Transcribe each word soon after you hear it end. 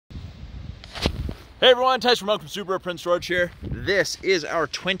Hey everyone, Tyson from Welcome Subaru, Prince George here. This is our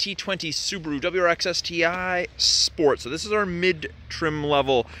 2020 Subaru WRX STI Sport. So this is our mid-trim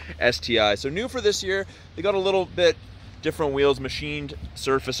level STI. So new for this year, they got a little bit different wheels, machined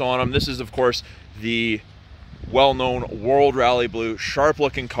surface on them. This is of course the well-known World Rally Blue,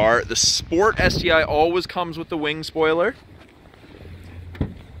 sharp-looking car. The Sport STI always comes with the wing spoiler.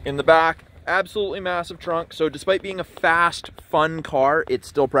 In the back, absolutely massive trunk. So despite being a fast, fun car, it's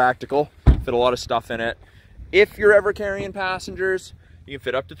still practical. Fit a lot of stuff in it. If you're ever carrying passengers, you can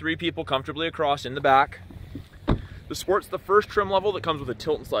fit up to 3 people comfortably across in the back. The Sport's the first trim level that comes with a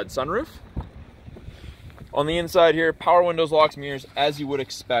tilt and slide sunroof. On the inside here, power windows, locks, mirrors, as you would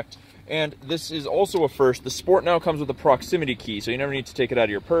expect. And this is also a first. The Sport now comes with a proximity key, so you never need to take it out of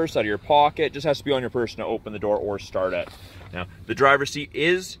your purse, out of your pocket. It just has to be on your person to open the door or start it. Now, the driver's seat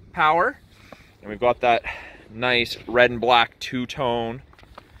is power, and we've got that nice red and black two-tone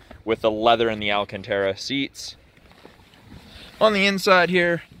with the leather and the Alcantara seats. On the inside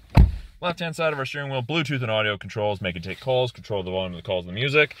here, left-hand side of our steering wheel, Bluetooth and audio controls, make it take calls, control the volume of the calls and the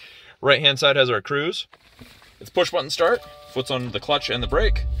music. Right-hand side has our cruise. It's push-button start, foot's on the clutch and the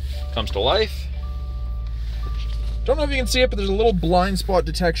brake, comes to life. Don't know if you can see it, but there's a little blind spot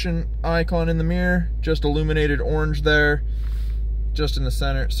detection icon in the mirror, just illuminated orange there, just in the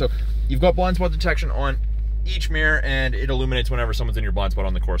center. So you've got blind spot detection on each mirror, and it illuminates whenever someone's in your blind spot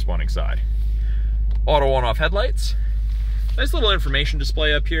on the corresponding side. Auto on-off headlights. Nice little information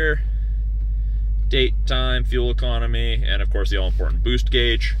display up here. Date, time, fuel economy, and of course the all-important boost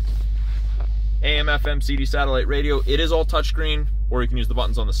gauge. AM, FM, CD, satellite radio. It is all touchscreen, or you can use the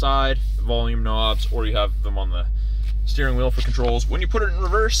buttons on the side, the volume knobs, or you have them on the steering wheel for controls. When you put it in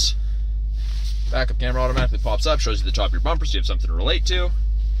reverse, backup camera automatically pops up, shows you the top of your bumper so you have something to relate to.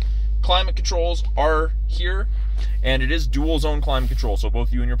 Climate controls are here, and it is dual zone climate control, so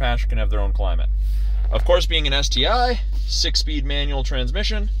both you and your passenger can have their own climate. Of course, being an STI, 6-speed manual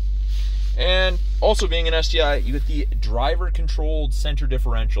transmission, and also being an STI, you get the driver controlled center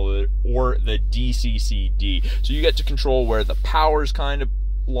differential, or the DCCD. So you get to control where the power's kind of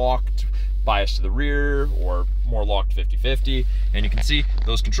locked, bias to the rear, or more locked 50-50. And you can see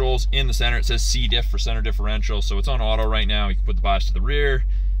those controls in the center. It says C diff for center differential, so it's on auto right now. You can put the bias to the rear,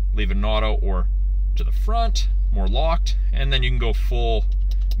 leave it in auto, or to the front, more locked, and then you can go full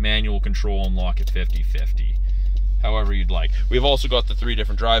manual control and lock it 50-50, however you'd like. We've also got the 3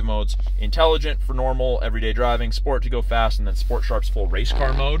 different drive modes: intelligent for normal everyday driving, sport to go fast, and then Sport Sharp's full race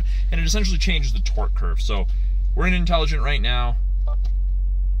car mode. And it essentially changes the torque curve. So we're in intelligent right now,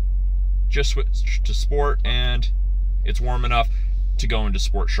 just switch to sport, and it's warm enough to go into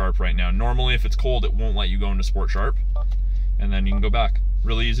Sport Sharp right now. Normally if it's cold, it won't let you go into Sport Sharp, and then you can go back.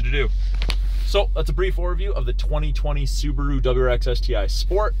 Really easy to do. So that's a brief overview of the 2020 Subaru WRX STI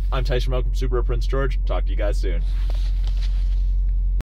Sport. I'm Tyson from Welcome Subaru, Prince George. Talk to you guys soon.